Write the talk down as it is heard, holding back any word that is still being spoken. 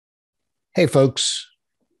Hey, folks.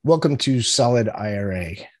 Welcome to Solid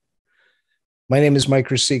IRA. My name is Mike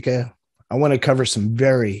Rosica. I want to cover some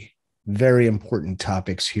very, very important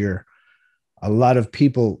topics here. A lot of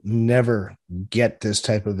people never get this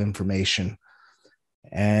type of information.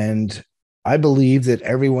 And I believe that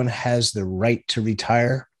everyone has the right to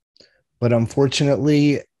retire. But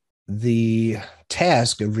unfortunately, the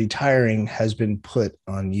task of retiring has been put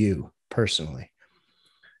on you personally.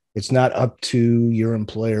 It's not up to your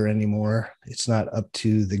employer anymore. It's not up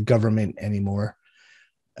to the government anymore.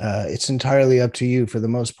 It's entirely up to you for the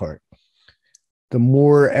most part. The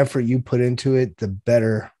more effort you put into it, the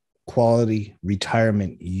better quality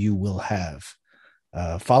retirement you will have.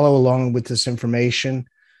 Follow along with this information.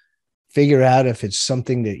 Figure out if it's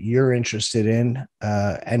something that you're interested in,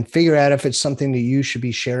 and figure out if it's something that you should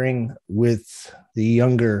be sharing with the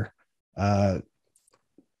younger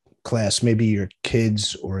class, maybe your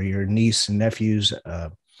kids or your niece and nephews.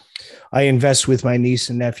 I invest with my niece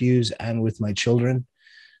and nephews and with my children.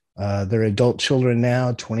 They're adult children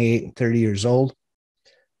now, 28 and 30 years old.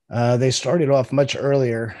 They started off much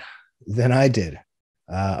earlier than I did.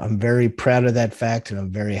 I'm very proud of that fact, and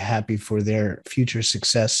I'm very happy for their future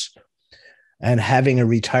success and having a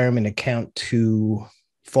retirement account to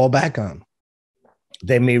fall back on.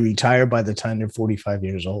 They may retire by the time they're 45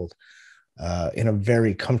 years old in a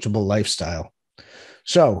very comfortable lifestyle.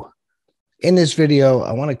 So in this video,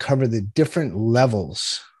 I want to cover the different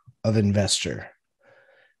levels of investor.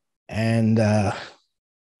 And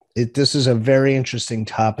this is a very interesting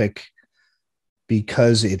topic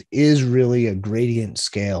because it is really a gradient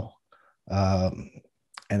scale. And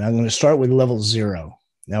I'm going to start with level 0.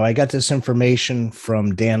 Now, I got this information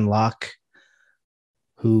from Dan Lok,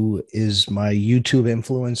 who is my YouTube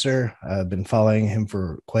influencer. I've been following him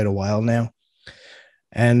for quite a while now.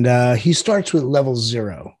 And he starts with level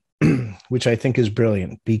 0, which I think is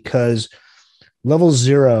brilliant because level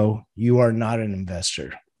 0, you are not an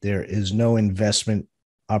investor. There is no investment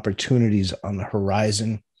opportunities on the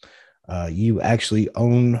horizon. You actually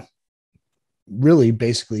own really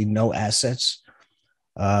basically no assets.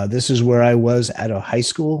 This is where I was out of high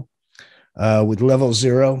school with level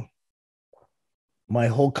 0. My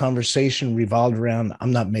whole conversation revolved around,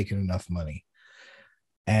 I'm not making enough money.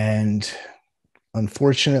 And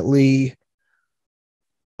unfortunately,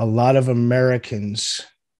 a lot of Americans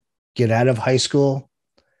get out of high school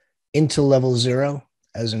into level 0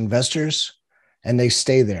 as investors, and they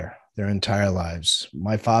stay there their entire lives.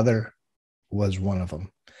 My father was one of them.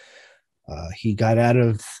 He got out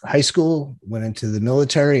of high school, went into the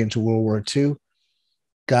military, into World War II,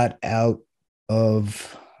 got out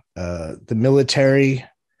of the military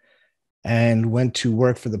and went to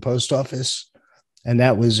work for the post office. And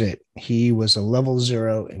that was it. He was a level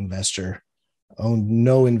 0 investor, owned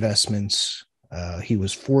no investments. He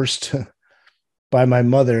was forced by my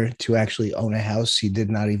mother to actually own a house. He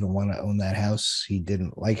did not even want to own that house. He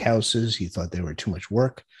didn't like houses. He thought they were too much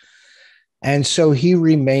work. And so he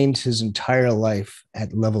remained his entire life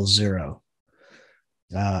at level 0.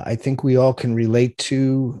 I think we all can relate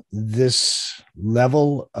to this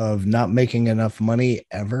level of not making enough money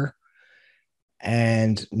ever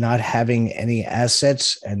and not having any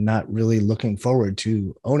assets and not really looking forward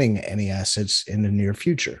to owning any assets in the near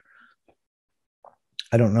future.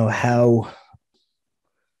 I don't know how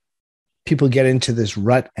people get into this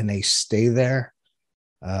rut and they stay there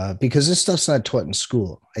because this stuff's not taught in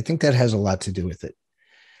school. I think that has a lot to do with it.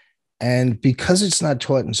 And because it's not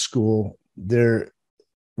taught in school, there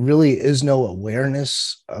really is no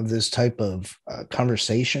awareness of this type of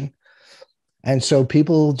conversation. And so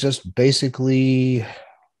people just basically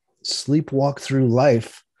sleepwalk through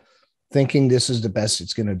life thinking this is the best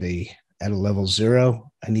it's going to be. At a level 0,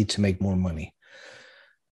 I need to make more money.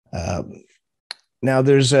 Now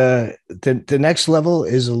there's the next level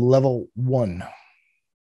is a level 1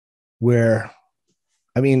 where,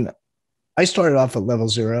 I started off at level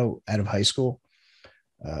 0 out of high school.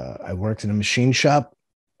 I worked in a machine shop.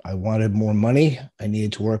 I wanted more money. I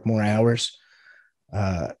needed to work more hours.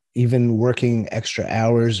 Even working extra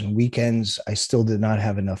hours and weekends, I still did not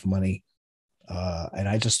have enough money. And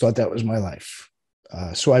I just thought that was my life.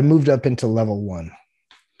 So I moved up into level 1.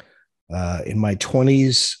 In my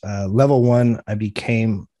 20s, level 1, I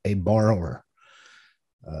became a borrower.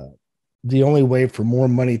 The only way for more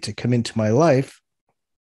money to come into my life,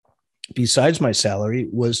 besides my salary,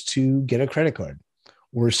 was to get a credit card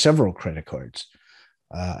or several credit cards.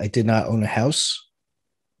 I did not own a house.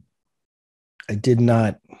 I did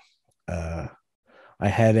not. I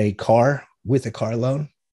had a car with a car loan.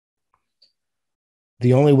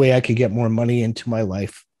 The only way I could get more money into my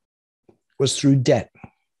life was through debt.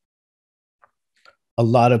 a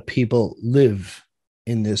lot of people live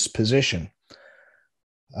in this position.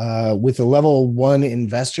 With a level one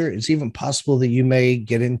investor, it's even possible that you may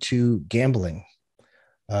get into gambling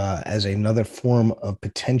as another form of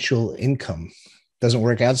potential income. Doesn't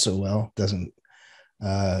work out so well, doesn't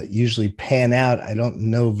usually pan out. I don't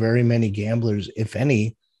know very many gamblers, if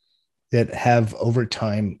any, that have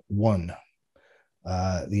overtime won.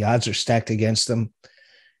 The odds are stacked against them.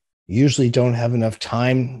 You usually don't have enough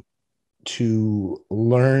time to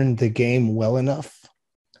learn the game well enough.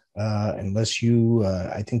 Unless you,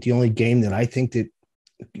 I think the only game that I think that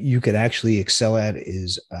you could actually excel at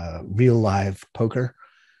is real live poker,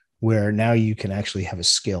 where now you can actually have a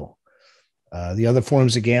skill. The other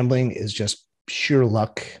forms of gambling is just sheer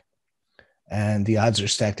luck, and the odds are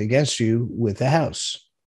stacked against you with the house.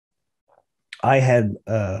 I had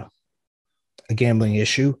a gambling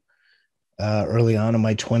issue early on in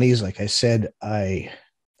my 20s. Like I said, I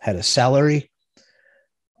had a salary,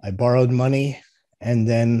 I borrowed money, and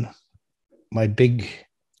then my big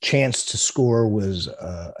chance to score was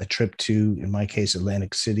a trip to, in my case,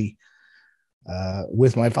 Atlantic City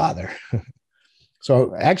with my father.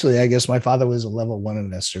 So actually, I guess my father was a level one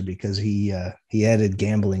investor because he added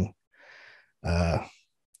gambling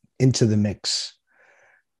into the mix.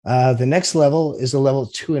 The next level is a level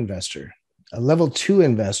two investor. A level two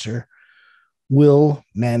investor will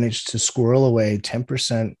manage to squirrel away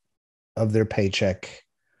 10% of their paycheck,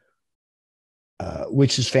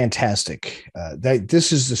 which is fantastic.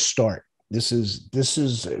 This is the start. This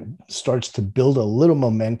is starts to build a little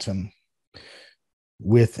momentum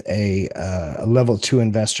with a level two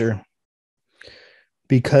investor,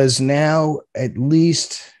 because now at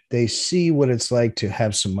least they see what it's like to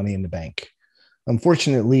have some money in the bank.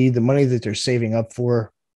 Unfortunately, the money that they're saving up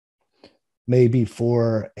for may be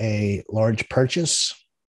for a large purchase,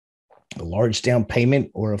 a large down payment,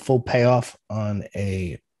 or a full payoff on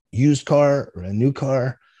a used car or a new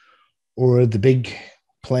car, or the big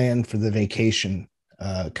plan for the vacation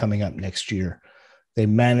coming up next year. They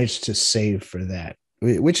managed to save for that,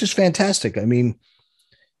 which is fantastic. I mean,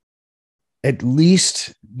 at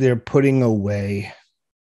least they're putting away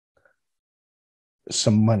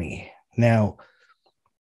some money. Now,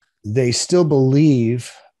 they still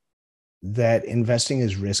believe that investing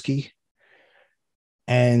is risky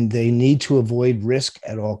and they need to avoid risk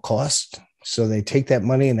at all costs. So they take that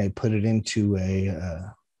money and they put it into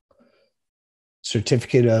a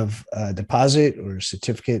certificate of deposit or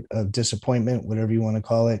certificate of disappointment, whatever you want to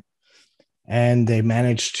call it. And they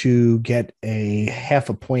manage to get a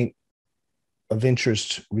 0.5 point of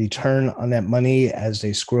interest return on that money as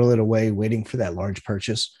they squirrel it away, waiting for that large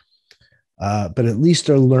purchase. But at least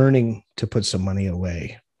they're learning to put some money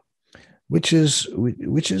away, which is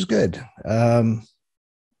good.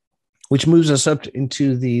 Which moves us up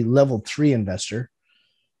into the level three investor,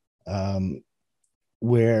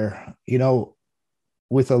 where, you know,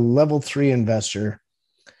 with a level three investor,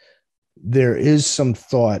 there is some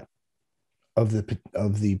thought of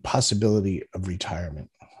the possibility of retirement.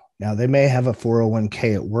 Now, they may have a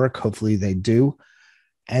 401k at work. Hopefully they do.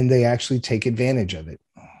 And they actually take advantage of it.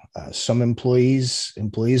 Some employees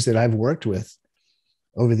that I've worked with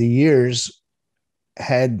over the years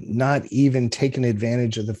had not even taken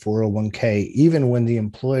advantage of the 401k, even when the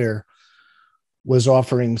employer was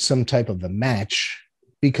offering some type of a match,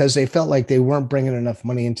 because they felt like they weren't bringing enough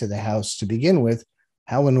money into the house to begin with.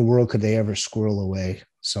 How in the world could they ever squirrel away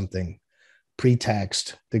something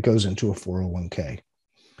pre-taxed that goes into a 401k?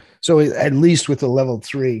 So at least with the level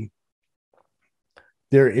three,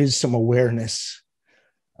 there is some awareness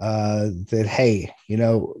that, hey, you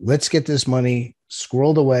know, let's get this money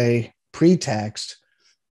squirreled away, pre-taxed,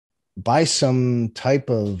 buy some type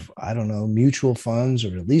of, I don't know, mutual funds,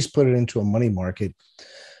 or at least put it into a money market.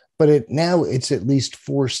 But now it's at least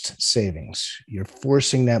forced savings. You're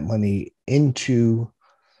forcing that money into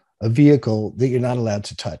a vehicle that you're not allowed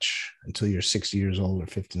to touch until you're 60 years old or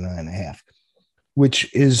 59 and a half,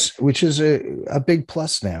 which is a big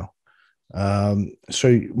plus now.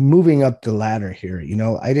 So moving up the ladder here, you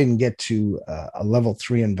know, I didn't get to a level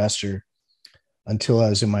three investor until I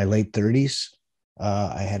was in my late 30s.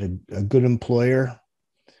 I had a good employer.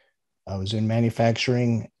 I was in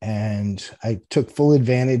manufacturing, and I took full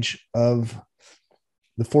advantage of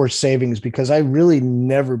the forced savings because I really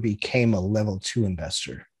never became a level two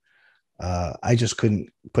investor. I just couldn't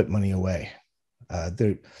put money away. As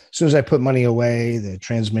soon as I put money away, the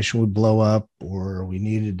transmission would blow up, or we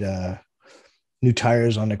needed new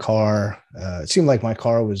tires on the car. It seemed like my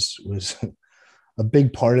car was a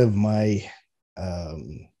big part of my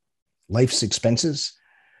life's expenses,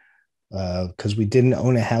 because we didn't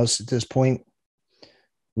own a house at this point.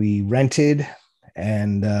 We rented,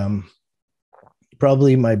 And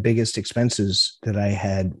probably my biggest expenses that I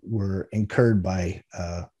had were incurred by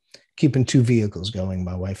keeping two vehicles going,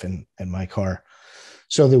 my wife and my car,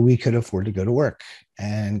 so that we could afford to go to work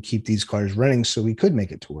and keep these cars running so we could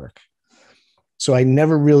make it to work. So I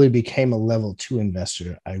never really became a level 2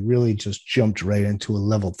 investor. I really just jumped right into a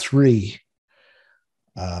level 3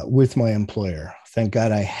 with my employer. Thank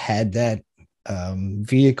God I had that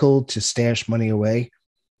vehicle to stash money away.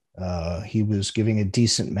 He was giving a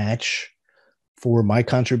decent match for my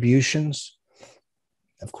contributions.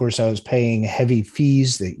 Of course, I was paying heavy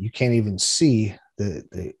fees that you can't even see.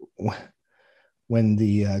 When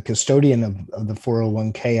the custodian of the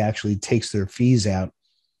 401k actually takes their fees out,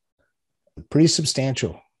 pretty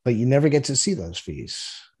substantial, but you never get to see those fees.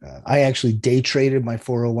 I actually day traded my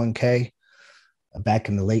 401k back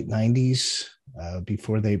in the late 90s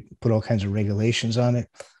before they put all kinds of regulations on it.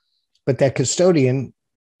 But that custodian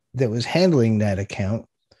that was handling that account,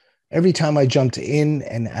 every time I jumped in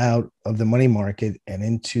and out of the money market and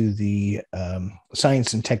into the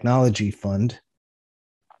science and technology fund,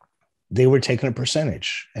 they were taking a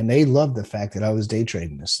percentage, and they loved the fact that I was day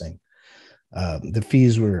trading this thing. The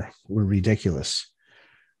fees were ridiculous.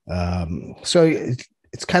 So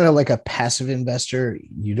it's kind of like a passive investor.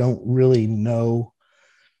 You don't really know.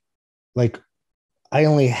 Like, I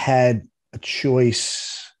only had a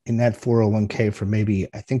choice in that 401k for maybe,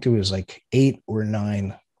 I think there was like 8 or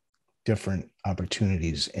 9 different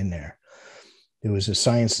opportunities in there. There was a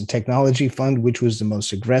science and technology fund, which was the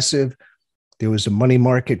most aggressive. There was a money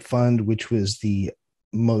market fund, which was the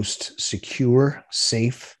most secure,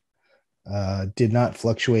 safe, did not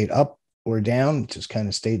fluctuate up or down, just kind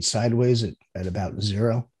of stayed sideways at about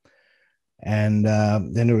 0. And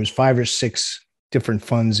then there was 5 or 6 different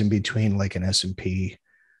funds in between, like an S&P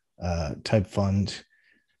type fund,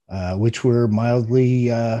 which were mildly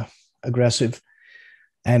aggressive,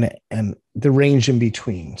 and the range in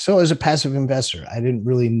between. So as a passive investor, I didn't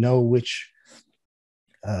really know which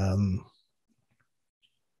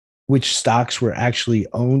stocks were actually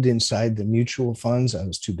owned inside the mutual funds. I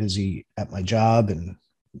was too busy at my job and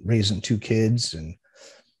raising 2 kids. And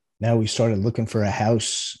now we started looking for a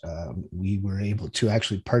house. We were able to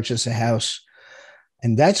actually purchase a house.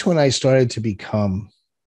 And that's when I started to become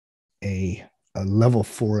a level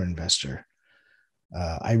 4 investor.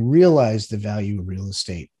 I realized the value of real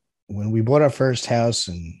estate. When we bought our first house,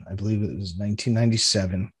 and I believe it was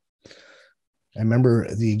 1997, I remember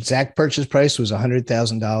the exact purchase price was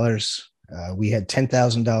 $100,000. We had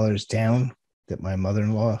 $10,000 down that my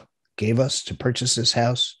mother-in-law gave us to purchase this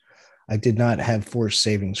house. I did not have forced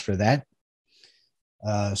savings for that.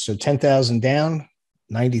 So $10,000 down,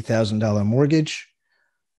 $90,000 mortgage.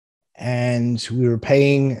 And we were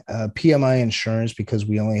paying PMI insurance because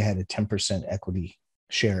we only had a 10% equity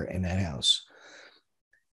share in that house.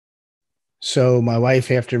 So my wife,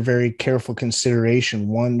 after very careful consideration,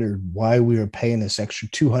 wondered why we were paying this extra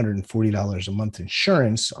 $240 a month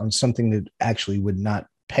insurance on something that actually would not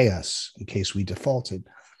pay us in case we defaulted.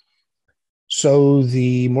 So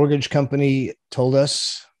the mortgage company told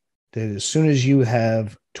us that as soon as you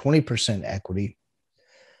have 20% equity,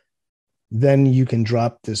 then you can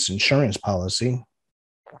drop this insurance policy,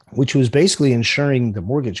 which was basically ensuring the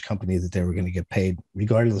mortgage company that they were going to get paid,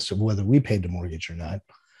 regardless of whether we paid the mortgage or not.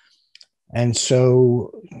 And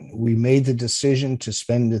so we made the decision to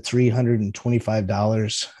spend the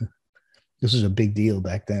 $325. This was a big deal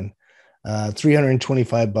back then.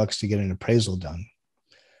 $325 to get an appraisal done.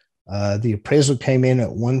 The appraisal came in at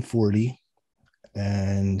 $140,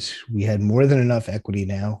 and we had more than enough equity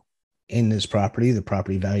now in this property. The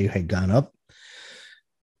property value had gone up.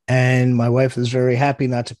 And my wife was very happy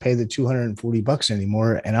not to pay the $240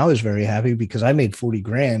 anymore. And I was very happy because I made 40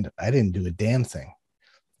 grand. I didn't do a damn thing.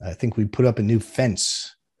 I think we put up a new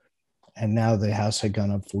fence, and now the house had gone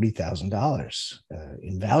up $40,000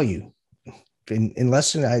 in value in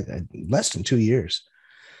less than 2 years.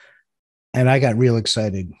 And I got real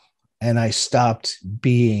excited, and I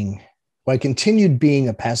continued being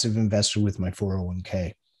a passive investor with my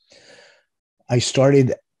 401k. I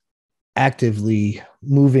started actively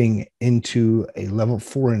moving into a level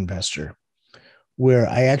 4 investor, where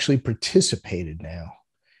I actually participated now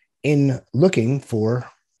in looking for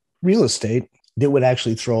real estate that would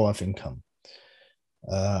actually throw off income.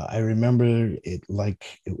 I remember it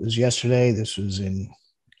like it was yesterday. This was in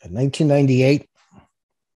 1998.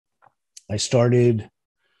 I started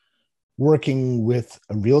working with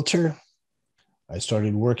a realtor. I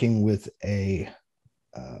started working with a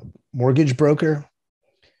mortgage broker,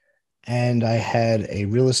 and I had a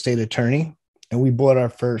real estate attorney, and we bought our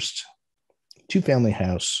first 2-family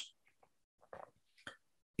house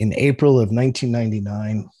In April of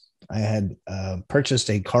 1999, I had purchased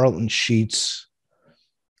a Carlton Sheets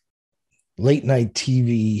late night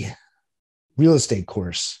TV real estate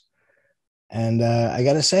course. And I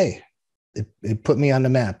got to say, it put me on the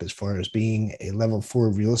map as far as being a level 4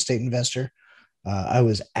 real estate investor. I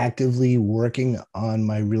was actively working on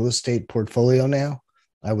my real estate portfolio now.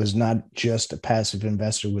 I was not just a passive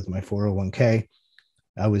investor with my 401k.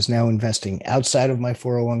 I was now investing outside of my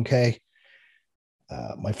 401k.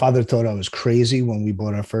 My father thought I was crazy when we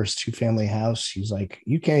bought our first 2-family house. He's like,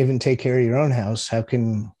 "You can't even take care of your own house. How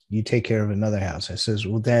can you take care of another house?" I says,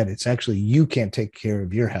 "Well, Dad, it's actually you can't take care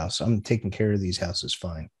of your house. I'm taking care of these houses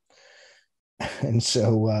fine." And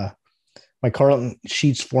so my Carlton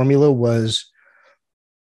Sheets formula was,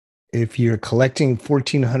 if you're collecting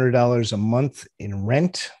 $1,400 a month in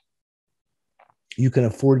rent, you can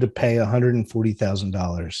afford to pay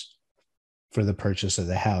 $140,000 for the purchase of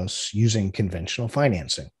the house using conventional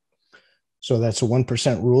financing. So that's a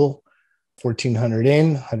 1% rule, 1,400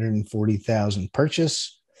 in, 140,000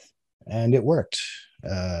 purchase, and it worked.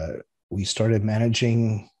 We started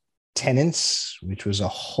managing tenants, which was a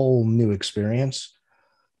whole new experience.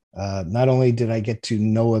 Not only did I get to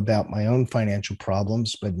know about my own financial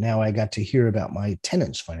problems, but now I got to hear about my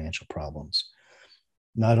tenants' financial problems.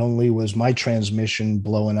 Not only was my transmission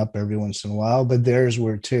blowing up every once in a while, but theirs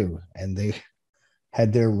were too. And they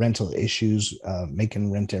had their rental issues,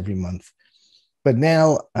 making rent every month. But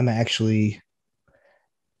now I'm actually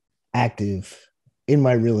active in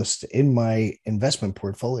my real estate, in my investment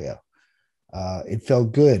portfolio. It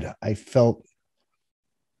felt good. I felt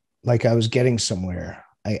like I was getting somewhere.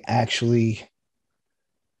 I actually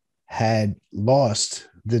had lost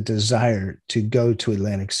the desire to go to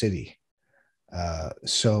Atlantic City.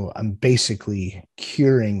 So I'm basically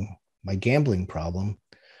curing my gambling problem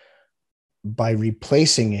by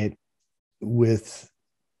replacing it with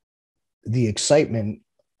the excitement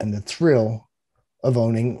and the thrill of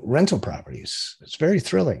owning rental properties. It's very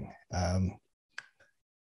thrilling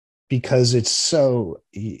because it's so,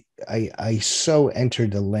 I so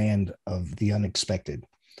entered the land of the unexpected.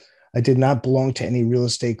 I did not belong to any real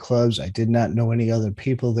estate clubs. I did not know any other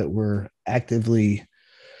people that were actively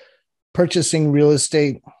purchasing real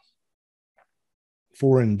estate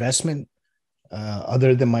for investment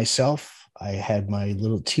other than myself. I had my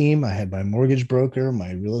little team. I had my mortgage broker,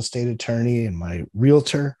 my real estate attorney, and my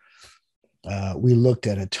realtor. We looked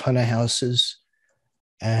at a ton of houses,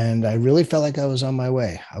 and I really felt like I was on my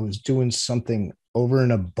way. I was doing something over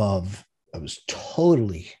and above. I was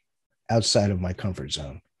totally outside of my comfort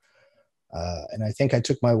zone. And I think I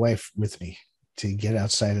took my wife with me to get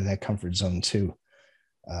outside of that comfort zone too.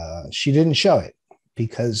 She didn't show it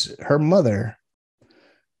because her mother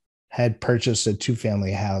had purchased a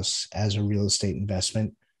 2-family house as a real estate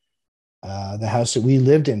investment, the house that we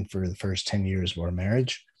lived in for the first 10 years of our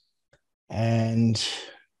marriage. And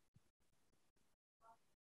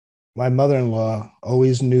my mother-in-law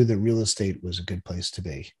always knew that real estate was a good place to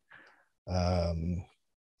be.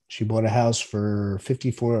 She bought a house for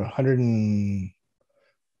 $154,000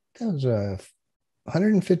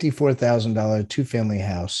 2-family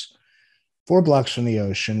house, 4 blocks from the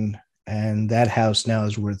ocean, and that house now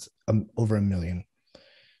is worth over $1 million.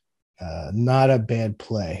 Not a bad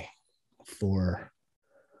play for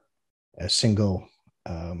a single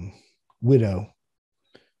widow.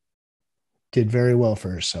 Did very well for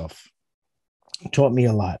herself. Taught me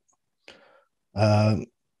a lot.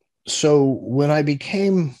 So when I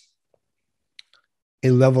became a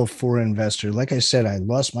level 4 investor, like I said, I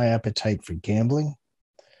lost my appetite for gambling.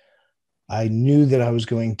 I knew that I was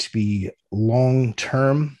going to be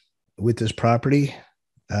long-term with this property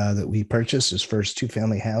that we purchased, this first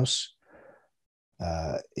 2-family house.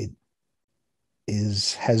 It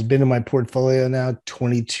has been in my portfolio now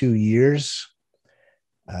 22 years.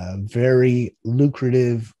 Very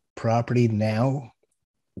lucrative property now.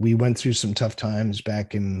 We went through some tough times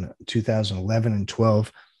back in 2011 and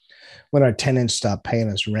 12 when our tenants stopped paying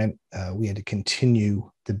us rent. We had to continue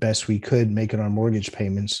the best we could making our mortgage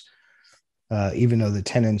payments, even though the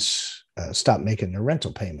tenants stopped making their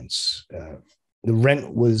rental payments. The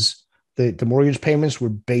rent was the mortgage payments were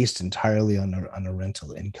based entirely on a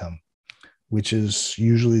rental income, which is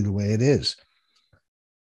usually the way it is.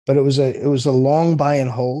 But it was a long buy and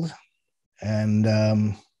hold,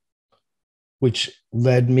 and which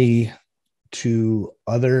led me to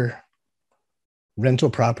other rental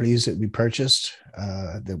properties that we purchased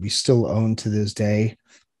that we still own to this day.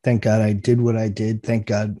 Thank God I did what I did. Thank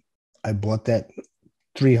God I bought that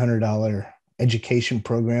 $300 education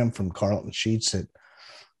program from Carlton Sheets at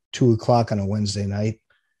 2:00 on a Wednesday night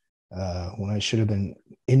when I should have been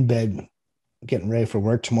in bed getting ready for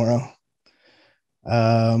work tomorrow.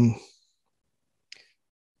 Um,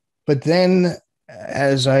 but then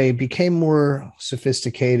as I became more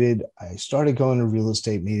sophisticated, I started going to real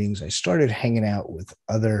estate meetings. I started hanging out with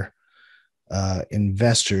other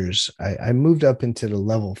investors. I moved up into the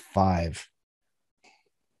level 5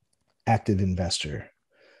 active investor.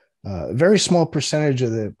 A very small percentage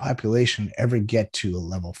of the population ever get to a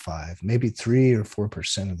level 5, maybe 3 or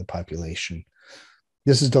 4% of the population.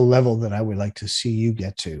 This is the level that I would like to see you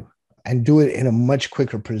get to, and do it in a much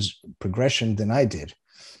quicker progression than I did,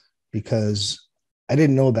 because I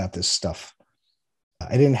didn't know about this stuff.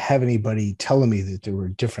 I didn't have anybody telling me that there were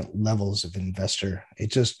different levels of investor.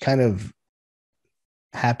 It just kind of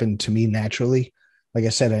happened to me naturally. Like I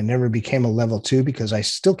said, I never became a level 2 because I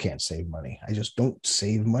still can't save money. I just don't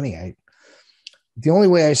save money. The only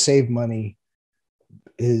way I save money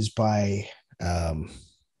is by I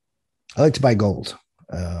like to buy gold.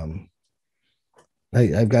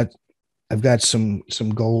 I've got some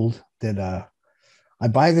gold that I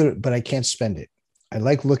buy, but I can't spend it. I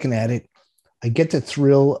like looking at it. I get the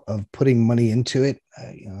thrill of putting money into it.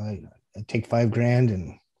 I take $5,000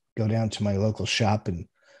 and go down to my local shop and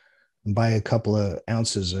buy a couple of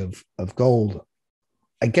ounces of gold.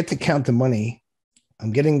 I get to count the money.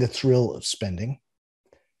 I'm getting the thrill of spending.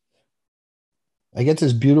 I get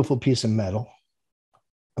this beautiful piece of metal.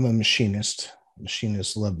 I'm a machinist.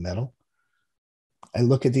 Machinists love metal. I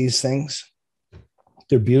look at these things.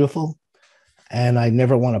 They're beautiful, and I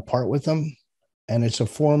never want to part with them. And it's a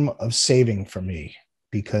form of saving for me,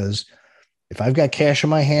 because if I've got cash in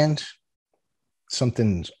my hand,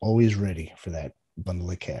 something's always ready for that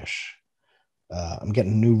bundle of cash. I'm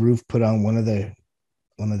getting a new roof put on one of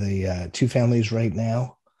the two families right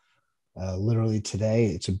now. Literally today,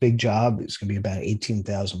 it's a big job. It's going to be about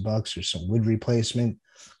 $18,000. There's some wood replacement,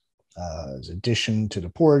 there's addition to the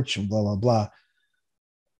porch, and blah blah blah.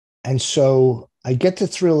 And so I get the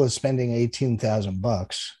thrill of spending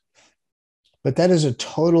 $18,000, but that is a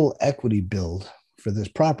total equity build for this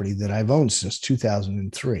property that I've owned since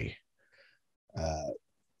 2003.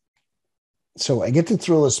 So I get the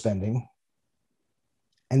thrill of spending,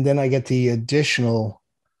 and then I get the additional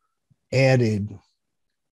added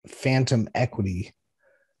phantom equity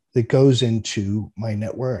that goes into my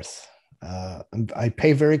net worth. I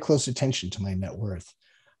pay very close attention to my net worth.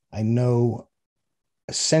 I know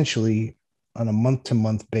essentially on a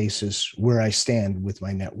month-to-month basis where I stand with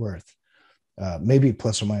my net worth, maybe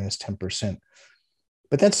plus or minus 10%.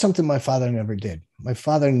 But that's something my father never did. My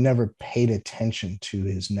father never paid attention to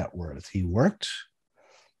his net worth. He worked.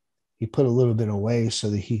 He put a little bit away so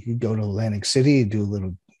that he could go to Atlantic City and do a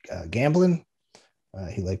little gambling.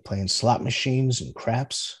 He liked playing slot machines and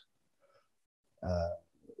craps.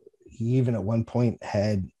 He even at one point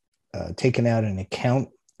had taken out an account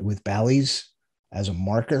with Bally's as a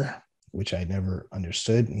marker, which I never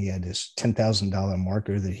understood. He had this $10,000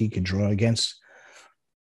 marker that he could draw against,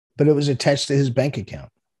 but it was attached to his bank account.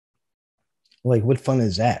 Like, what fun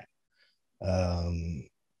is that?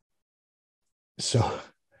 So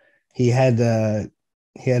he had a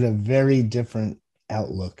very different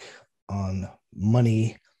outlook on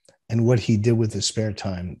money and what he did with his spare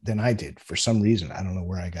time than I did. For some reason, I don't know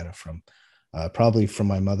where I got it from. Probably from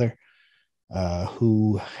my mother,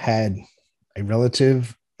 who had a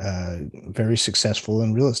relative very successful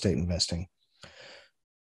in real estate investing.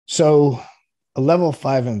 So a level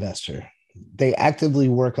 5 investor, they actively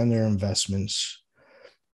work on their investments.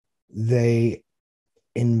 They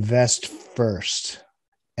invest first,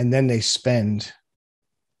 and then they spend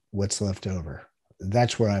what's left over.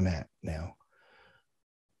 That's where I'm at now.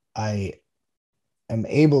 I am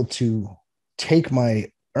able to take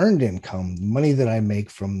my earned income, money that I make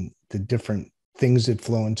from the different things that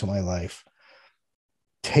flow into my life,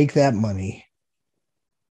 take that money,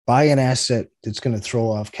 buy an asset that's going to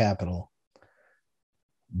throw off capital,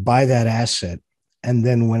 buy that asset, and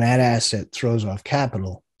then when that asset throws off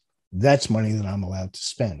capital, that's money that I'm allowed to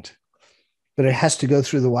spend. But it has to go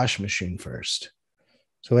through the washing machine first.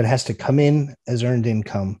 So it has to come in as earned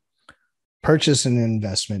income, purchase an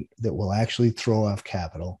investment that will actually throw off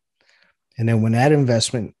capital. And then when that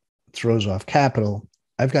investment throws off capital,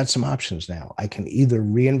 I've got some options now. I can either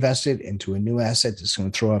reinvest it into a new asset that's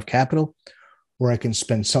going to throw off capital, or I can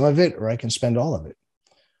spend some of it, or I can spend all of it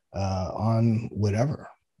on whatever.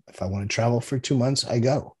 If I want to travel for 2 months, I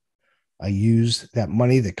go. I use that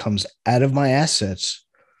money that comes out of my assets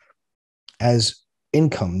as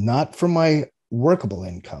income, not for my workable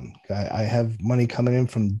income. I have money coming in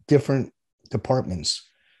from different departments,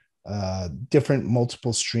 different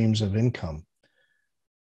multiple streams of income.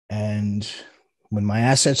 And When my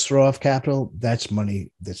assets throw off capital, that's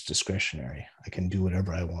money that's discretionary. I can do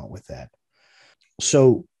whatever I want with that.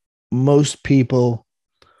 So most people,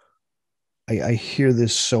 I hear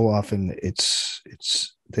this so often, it's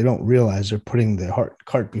they don't realize they're putting the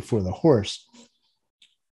cart before the horse.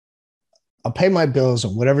 I'll pay my bills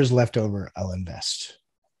and whatever's left over, I'll invest.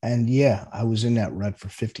 And yeah, I was in that rut for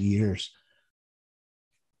 50 years.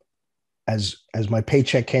 As my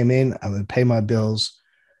paycheck came in, I would pay my bills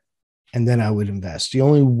and then I would invest. The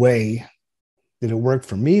only way that it worked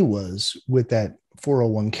for me was with that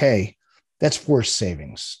 401k. That's forced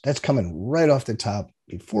savings. That's coming right off the top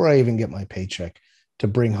before I even get my paycheck to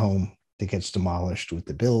bring home that gets demolished with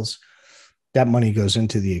the bills. That money goes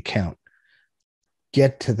into the account.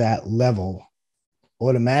 Get to that level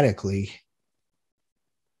automatically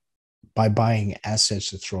by buying assets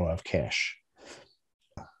to throw off cash.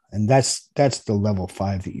 And that's the level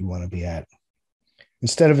 5 that you want to be at.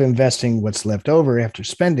 Instead of investing what's left over after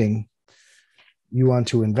spending, you want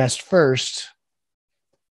to invest first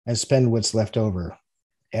and spend what's left over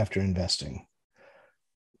after investing.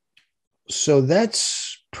 So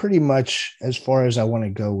that's pretty much as far as I want to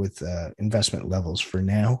go with investment levels for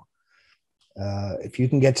now. If you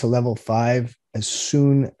can get to level 5 as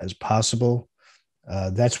soon as possible,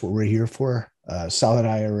 that's what we're here for. Solid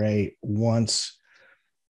IRA wants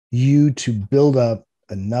you to build up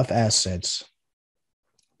enough assets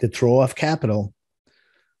to throw off capital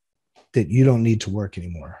that you don't need to work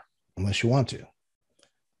anymore unless you want to.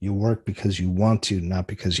 You work because you want to, not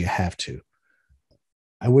because you have to.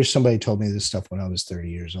 I wish somebody told me this stuff when I was 30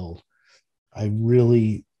 years old. I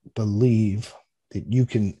really believe that you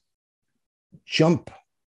can jump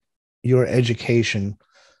your education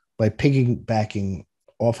by piggybacking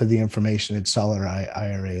off of the information that Solid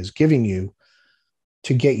IRA is giving you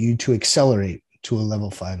to get you to accelerate to a level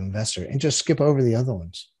 5 investor and just skip over the other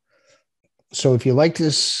ones. So if you like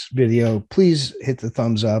this video, please hit the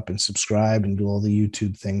thumbs up and subscribe and do all the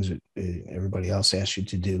YouTube things that everybody else asks you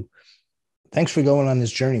to do. Thanks for going on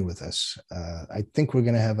this journey with us. I think we're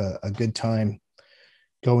going to have a good time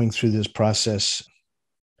going through this process.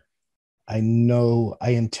 I know I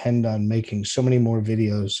intend on making so many more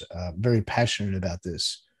videos, very passionate about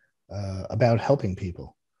this, about helping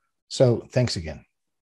people. So thanks again.